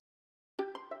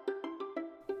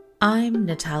I'm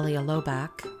Natalia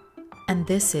Lobach, and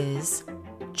this is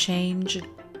Change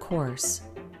Course.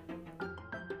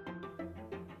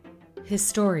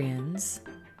 Historians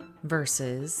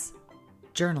versus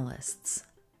journalists.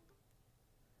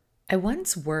 I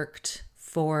once worked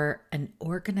for an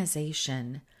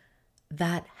organization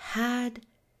that had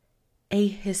a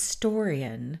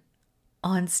historian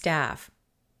on staff.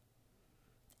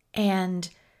 And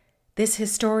this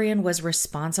historian was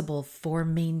responsible for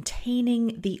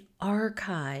maintaining the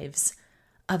archives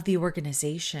of the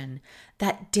organization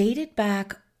that dated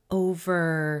back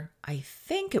over, I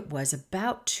think it was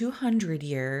about 200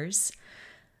 years,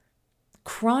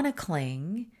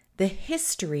 chronicling the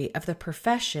history of the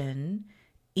profession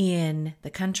in the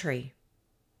country.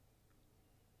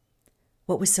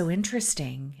 What was so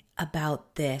interesting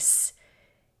about this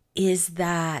is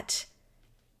that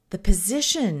the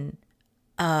position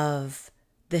of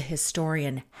the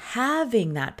historian,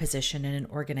 having that position in an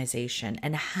organization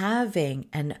and having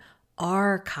an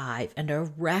archive and a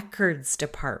records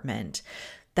department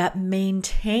that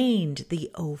maintained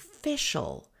the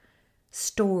official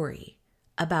story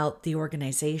about the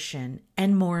organization,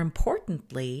 and more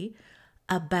importantly,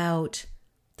 about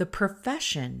the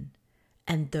profession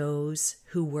and those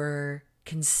who were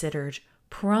considered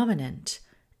prominent,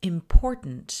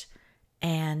 important,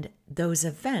 and those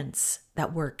events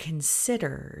that were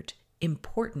considered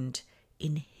important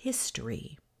in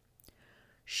history,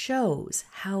 shows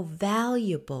how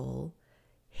valuable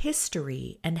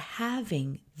history and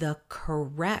having the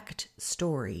correct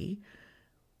story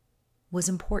was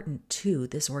important to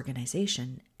this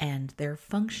organization and their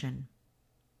function.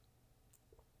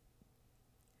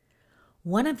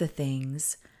 One of the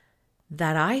things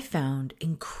that I found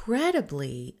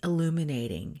incredibly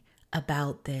illuminating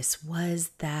about this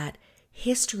was that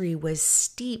history was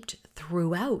steeped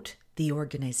throughout the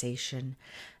organization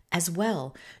as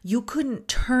well. You couldn't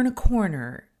turn a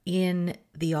corner in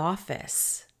the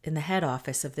office, in the head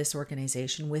office of this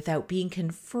organization, without being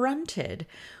confronted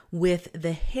with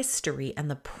the history and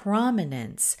the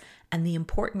prominence and the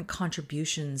important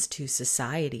contributions to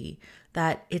society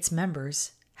that its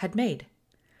members had made.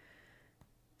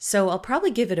 So I'll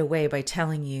probably give it away by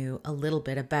telling you a little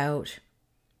bit about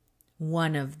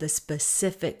one of the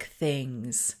specific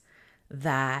things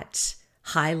that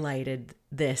highlighted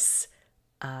this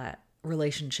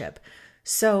relationship.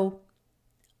 So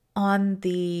on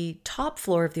the top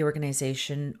floor of the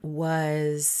organization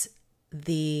was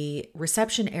the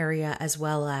reception area, as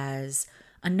well as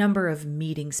a number of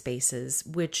meeting spaces,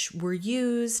 which were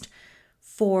used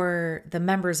for the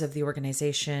members of the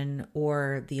organization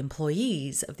or the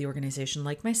employees of the organization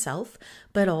like myself,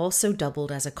 but also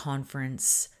doubled as a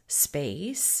conference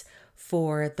space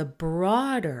for the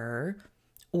broader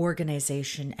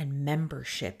organization and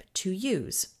membership to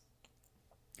use.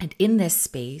 And in this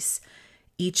space,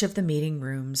 each of the meeting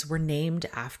rooms were named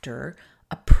after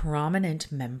a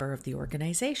prominent member of the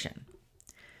organization.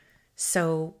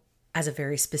 So, as a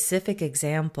very specific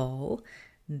example,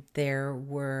 there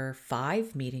were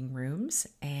 5 meeting rooms,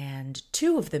 and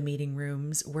 2 of the meeting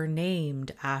rooms were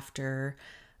named after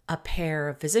a pair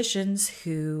of physicians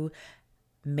who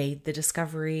made the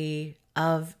discovery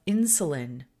of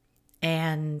insulin.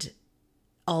 And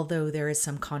although there is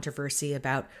some controversy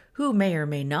about who may or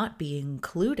may not be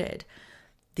included,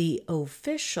 the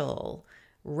official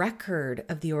record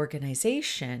of the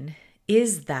organization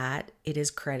is that it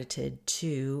is credited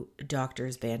to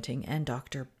Drs. Banting and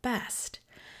Dr. Best.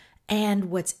 And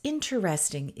what's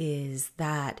interesting is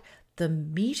that the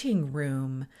meeting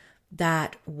room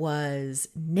that was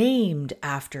named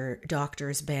after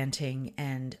Drs. Banting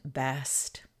and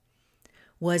Best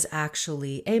was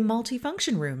actually a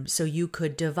multifunction room. So you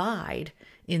could divide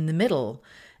in the middle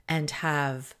and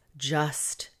have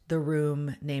just the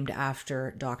room named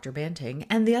after Dr. Banting,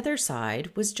 and the other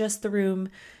side was just the room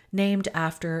named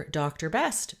after Dr.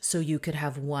 Best. So you could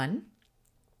have one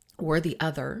or the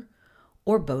other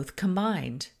or both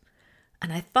combined.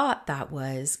 And I thought that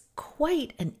was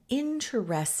quite an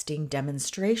interesting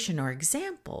demonstration or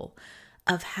example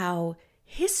of how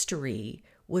history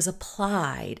was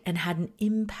applied and had an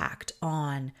impact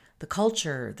on the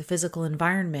culture, the physical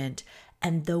environment,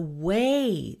 and the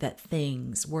way that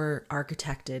things were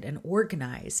architected and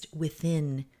organized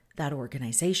within that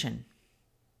organization.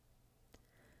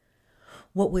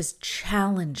 What was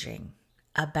challenging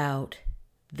about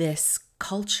this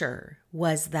culture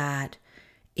was that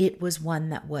it was one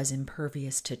that was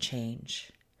impervious to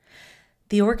change.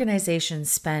 The organization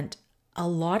spent a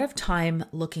lot of time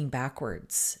looking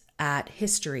backwards at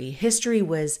history. History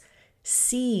was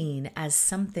seen as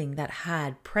something that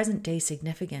had present day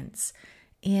significance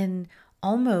in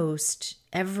almost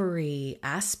every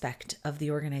aspect of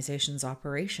the organization's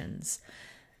operations.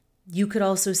 You could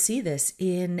also see this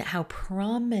in how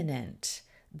prominent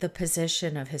the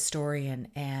position of historian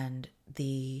and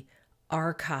the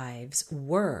archives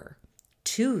were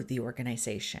to the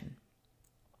organization,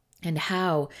 and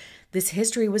how this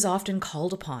history was often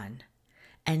called upon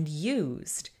and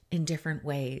used in different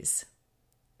ways.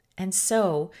 And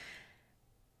so,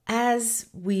 as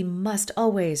we must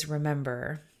always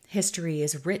remember, history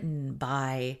is written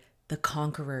by the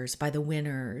conquerors, by the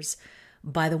winners,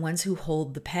 by the ones who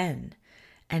hold the pen.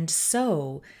 And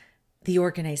so the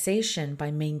organization,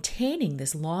 by maintaining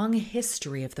this long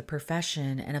history of the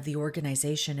profession and of the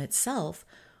organization itself,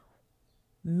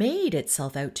 made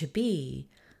itself out to be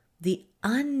the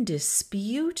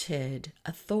undisputed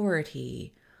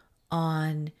authority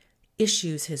on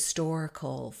issues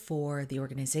historical for the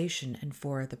organization and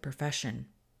for the profession.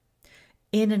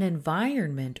 In an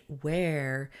environment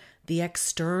where the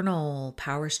external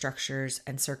power structures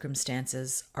and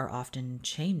circumstances are often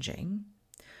changing,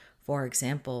 for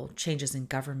example, changes in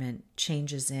government,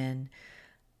 changes in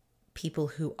people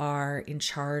who are in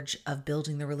charge of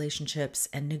building the relationships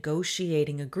and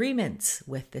negotiating agreements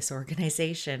with this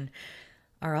organization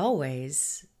are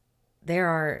always,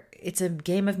 it's a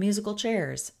game of musical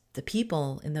chairs. The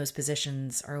people in those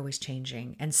positions are always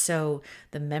changing. And so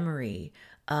the memory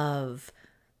of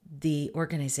the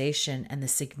organization and the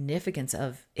significance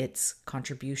of its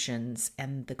contributions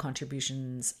and the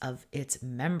contributions of its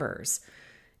members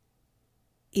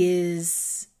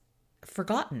is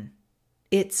forgotten.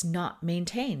 It's not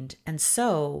maintained. And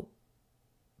so,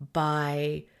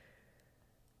 by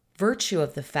virtue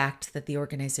of the fact that the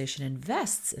organization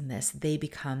invests in this, they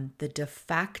become the de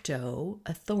facto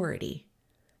authority,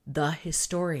 the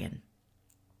historian.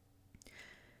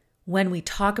 When we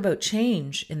talk about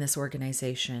change in this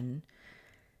organization,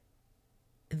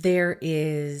 there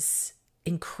is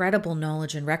incredible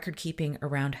knowledge and record keeping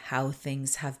around how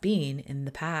things have been in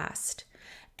the past.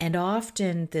 And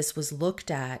often this was looked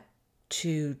at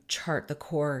to chart the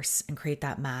course and create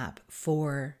that map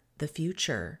for the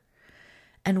future.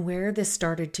 And where this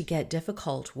started to get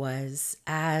difficult was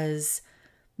as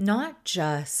not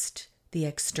just the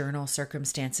external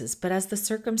circumstances, but as the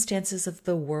circumstances of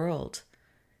the world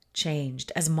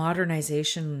changed, as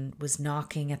modernization was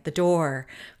knocking at the door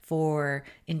for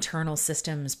internal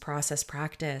systems, process,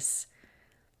 practice.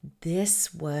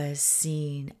 This was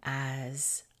seen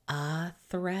as a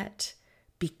threat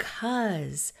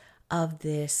because of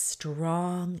this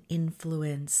strong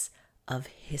influence of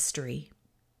history.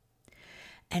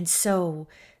 And so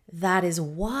that is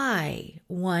why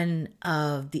one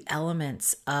of the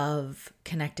elements of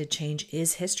connected change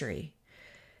is history.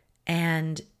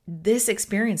 And this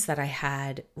experience that I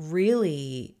had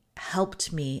really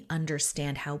helped me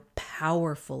understand how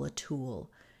powerful a tool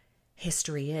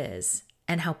history is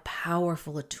and how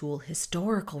powerful a tool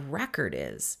historical record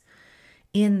is,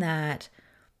 in that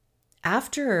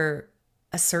after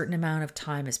a certain amount of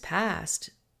time has passed,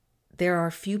 there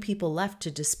are few people left to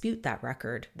dispute that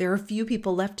record. There are few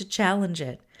people left to challenge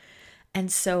it.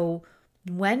 And so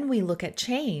when we look at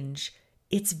change,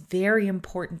 it's very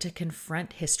important to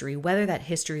confront history, whether that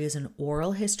history is an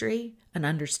oral history, an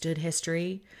understood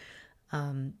history,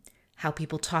 how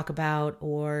people talk about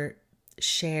or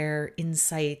share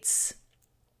insights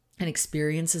and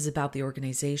experiences about the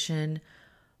organization,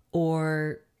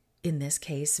 or in this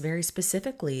case, very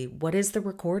specifically, what is the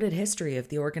recorded history of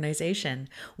the organization?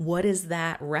 What is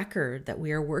that record that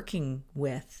we are working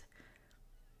with?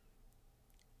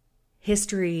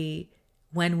 History,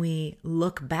 when we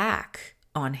look back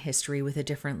on history with a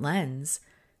different lens,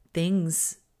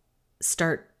 things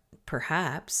start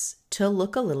perhaps to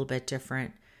look a little bit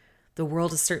different. The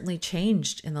world has certainly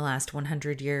changed in the last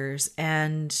 100 years,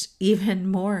 and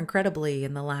even more incredibly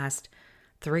in the last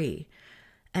 3.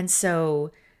 And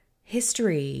so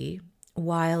history,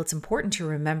 while it's important to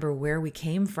remember where we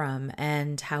came from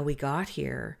and how we got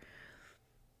here,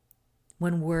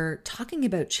 when we're talking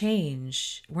about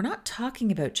change, we're not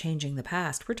talking about changing the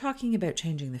past, we're talking about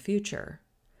changing the future.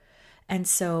 And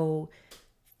so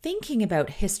thinking about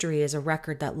history as a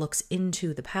record that looks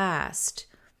into the past,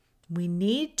 we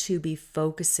need to be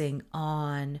focusing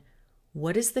on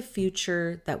what is the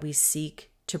future that we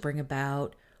seek to bring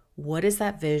about. What is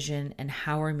that vision and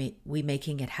how are we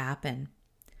making it happen?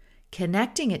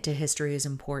 Connecting it to history is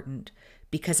important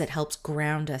because it helps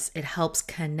ground us. It helps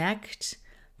connect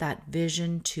that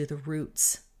vision to the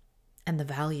roots and the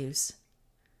values.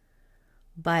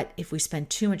 But if we spend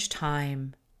too much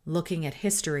time looking at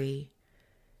history,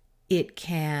 it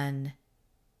can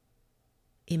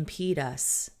impede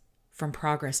us from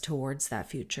progress towards that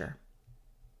future.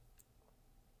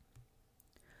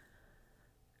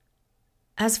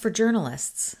 As for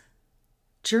journalists,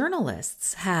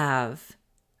 journalists have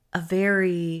a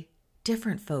very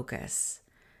different focus.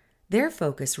 Their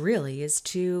focus really is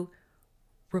to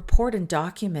report and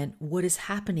document what is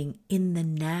happening in the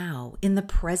now, in the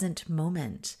present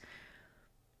moment.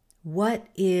 What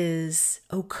is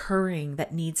occurring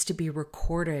that needs to be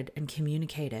recorded and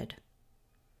communicated?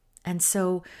 And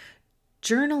so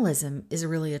journalism is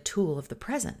really a tool of the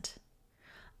present.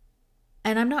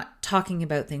 And I'm not talking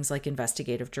about things like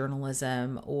investigative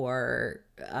journalism or,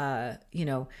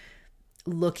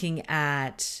 looking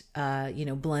at,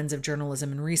 blends of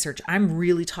journalism and research. I'm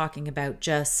really talking about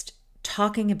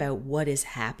what is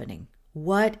happening.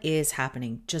 What is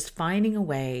happening? Just finding a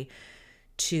way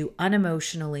to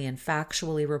unemotionally and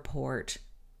factually report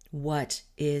what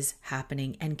is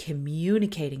happening and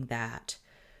communicating that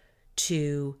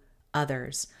to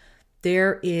others.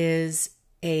 There is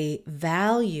a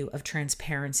value of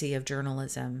transparency of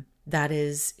journalism that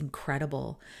is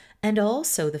incredible. And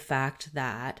also the fact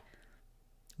that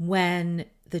when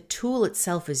the tool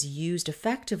itself is used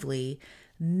effectively,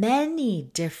 many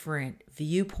different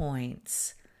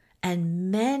viewpoints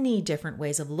and many different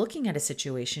ways of looking at a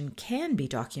situation can be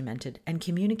documented and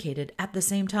communicated at the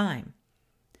same time,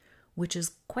 which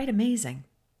is quite amazing.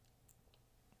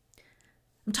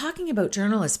 I'm talking about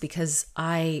journalists because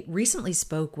I recently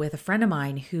spoke with a friend of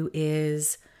mine who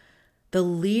is the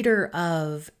leader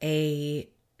of a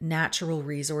natural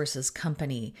resources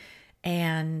company.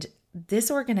 And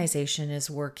this organization is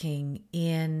working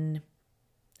in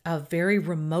a very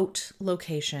remote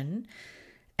location,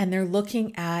 and they're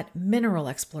looking at mineral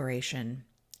exploration.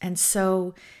 And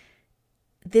so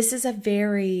this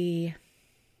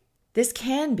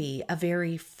can be a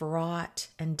very fraught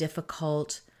and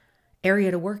difficult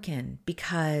area to work in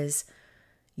because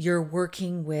you're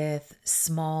working with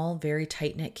small, very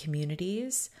tight-knit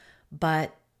communities,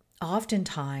 but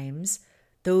oftentimes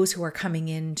those who are coming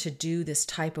in to do this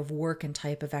type of work and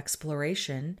type of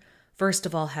exploration, first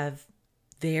of all, have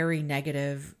very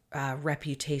negative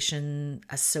reputation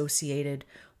associated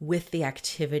with the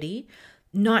activity,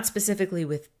 not specifically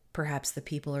with perhaps the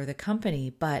people or the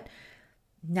company, but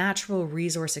natural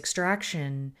resource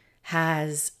extraction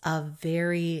has a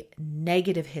very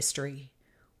negative history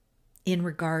in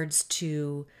regards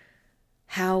to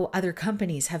how other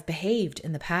companies have behaved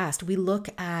in the past. We look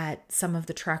at some of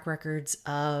the track records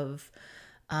of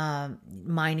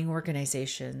mining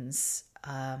organizations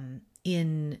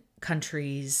in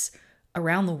countries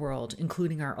around the world,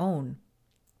 including our own.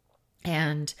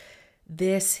 And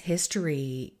this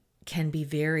history can be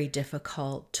very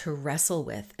difficult to wrestle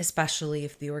with, especially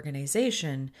if the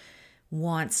organization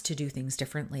wants to do things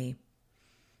differently.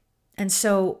 And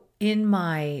so in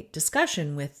my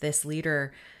discussion with this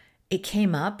leader, it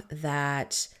came up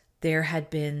that there had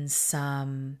been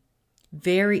some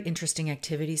very interesting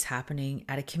activities happening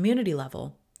at a community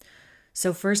level.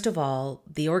 So first of all,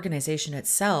 the organization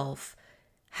itself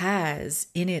has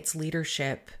in its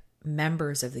leadership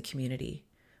members of the community,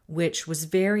 which was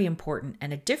very important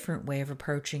and a different way of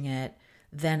approaching it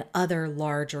than other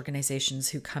large organizations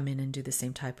who come in and do the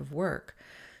same type of work.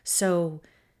 So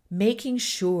making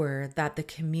sure that the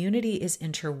community is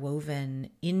interwoven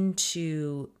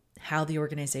into how the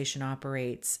organization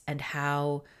operates and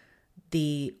how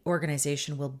the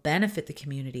organization will benefit the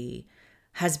community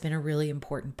has been a really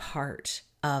important part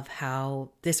of how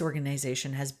this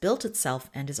organization has built itself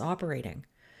and is operating.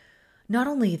 Not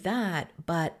only that,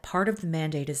 but part of the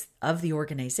mandate of the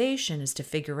organization is to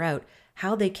figure out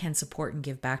how they can support and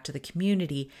give back to the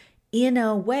community in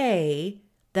a way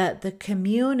that the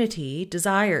community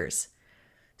desires.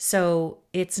 So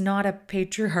it's not a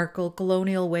patriarchal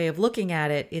colonial way of looking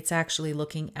at it. It's actually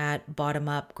looking at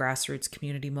bottom-up grassroots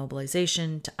community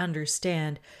mobilization to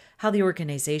understand how the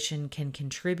organization can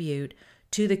contribute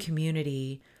to the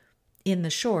community in the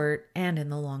short and in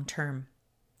the long term.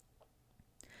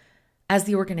 As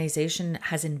the organization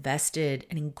has invested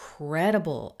an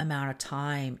incredible amount of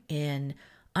time in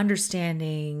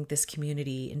understanding this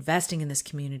community, investing in this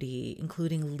community,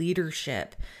 including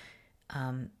leadership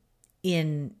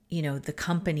in the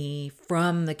company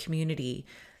from the community,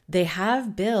 they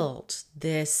have built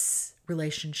this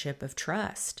relationship of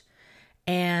trust.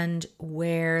 And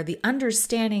where the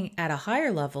understanding at a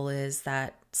higher level is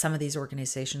that some of these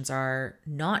organizations are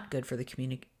not good for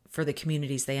the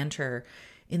communities they enter.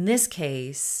 In this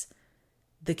case,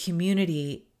 the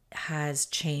community has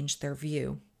changed their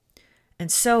view. And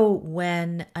so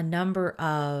when a number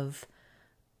of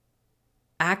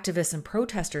activists and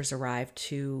protesters arrived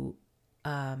to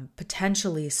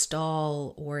potentially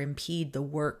stall or impede the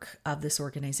work of this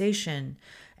organization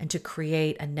and to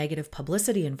create a negative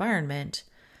publicity environment,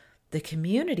 the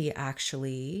community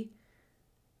actually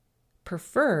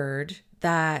preferred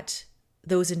that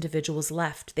those individuals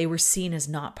left. They were seen as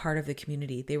not part of the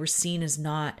community. They were seen as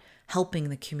not helping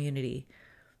the community.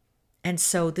 And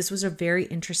so this was a very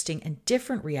interesting and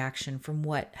different reaction from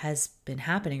what has been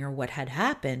happening or what had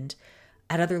happened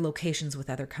at other locations with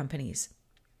other companies.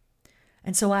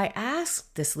 And so I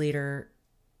asked this leader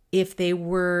if they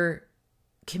were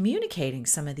communicating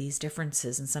some of these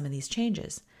differences and some of these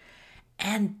changes.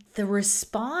 And the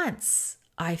response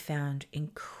I found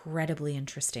incredibly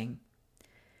interesting.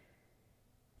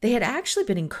 They had actually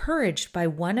been encouraged by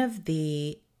one of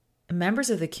the members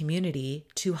of the community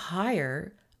to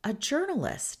hire a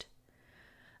journalist.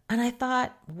 And I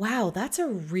thought, wow, that's a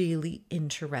really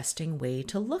interesting way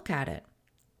to look at it.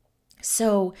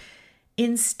 So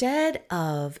instead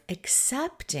of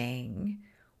accepting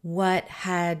what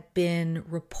had been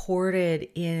reported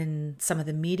in some of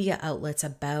the media outlets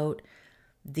about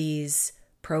these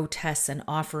protests and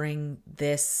offering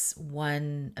this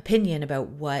one opinion about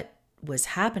what was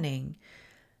happening,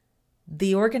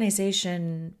 the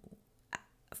organization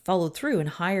followed through and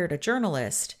hired a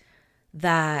journalist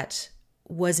that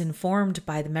was informed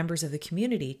by the members of the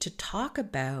community to talk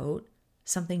about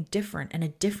something different and a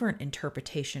different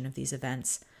interpretation of these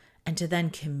events, and to then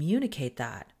communicate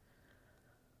that.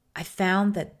 I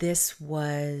found that this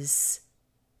was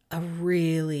a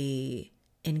really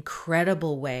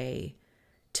incredible way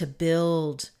to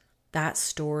build that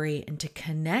story and to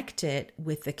connect it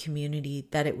with the community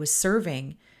that it was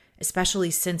serving,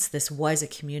 especially since this was a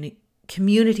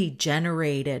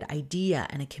community-generated idea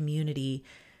and a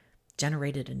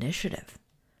community-generated initiative.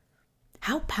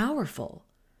 How powerful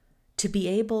to be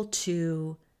able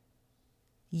to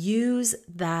use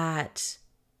that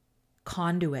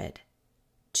conduit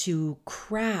to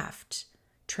craft,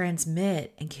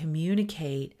 transmit, and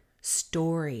communicate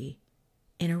story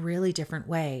in a really different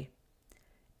way,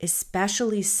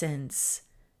 especially since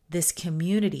this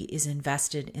community is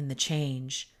invested in the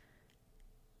change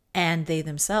and they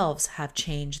themselves have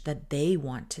change that they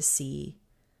want to see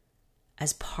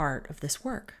as part of this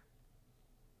work.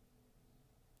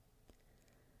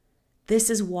 This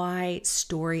is why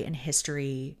story and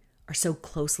history are so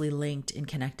closely linked in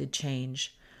connected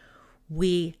change.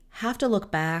 We have to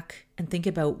look back and think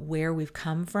about where we've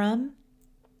come from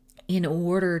in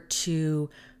order to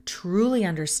truly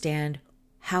understand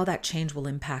how that change will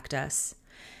impact us.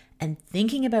 And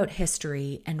thinking about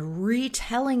history and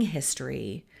retelling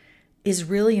history is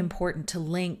really important to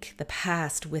link the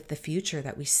past with the future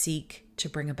that we seek to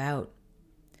bring about.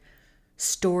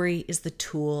 Story is the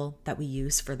tool that we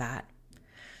use for that.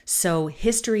 So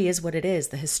history is what it is.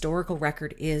 The historical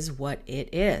record is what it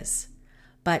is.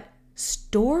 But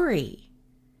story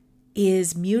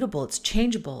is mutable. It's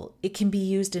changeable. It can be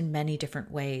used in many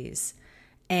different ways.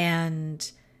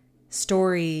 And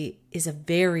story is a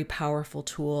very powerful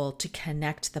tool to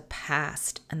connect the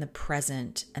past and the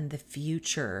present and the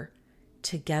future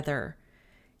together.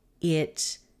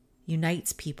 It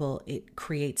unites people. It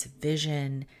creates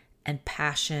vision and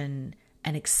passion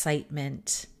and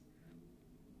excitement,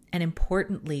 and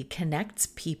importantly, connects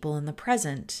people in the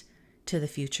present to the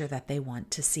future that they want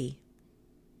to see.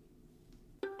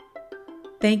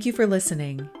 Thank you for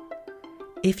listening.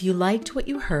 If you liked what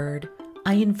you heard,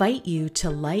 I invite you to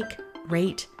like,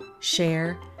 rate,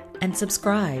 share, and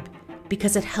subscribe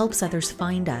because it helps others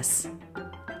find us.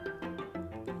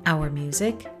 Our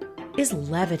music is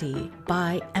Levity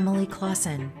by Emily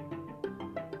Clausen.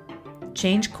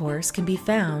 Change Course can be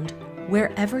found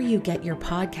wherever you get your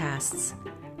podcasts,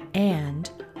 and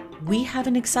we have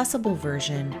an accessible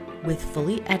version with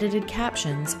fully edited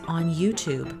captions on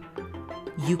YouTube.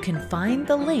 You can find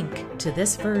the link to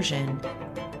this version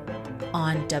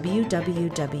on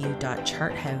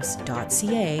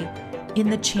www.charthouse.ca in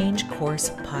the Change Course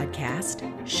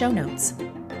podcast show notes.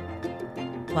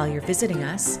 While you're visiting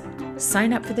us,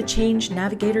 sign up for the Change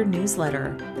Navigator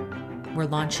newsletter. We're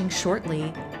launching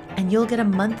shortly, and you'll get a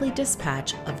monthly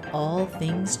dispatch of all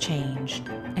things change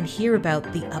and hear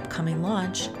about the upcoming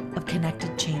launch of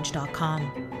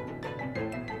ConnectedChange.com.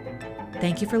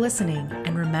 Thank you for listening,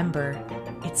 and remember,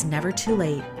 it's never too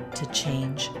late to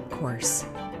change course.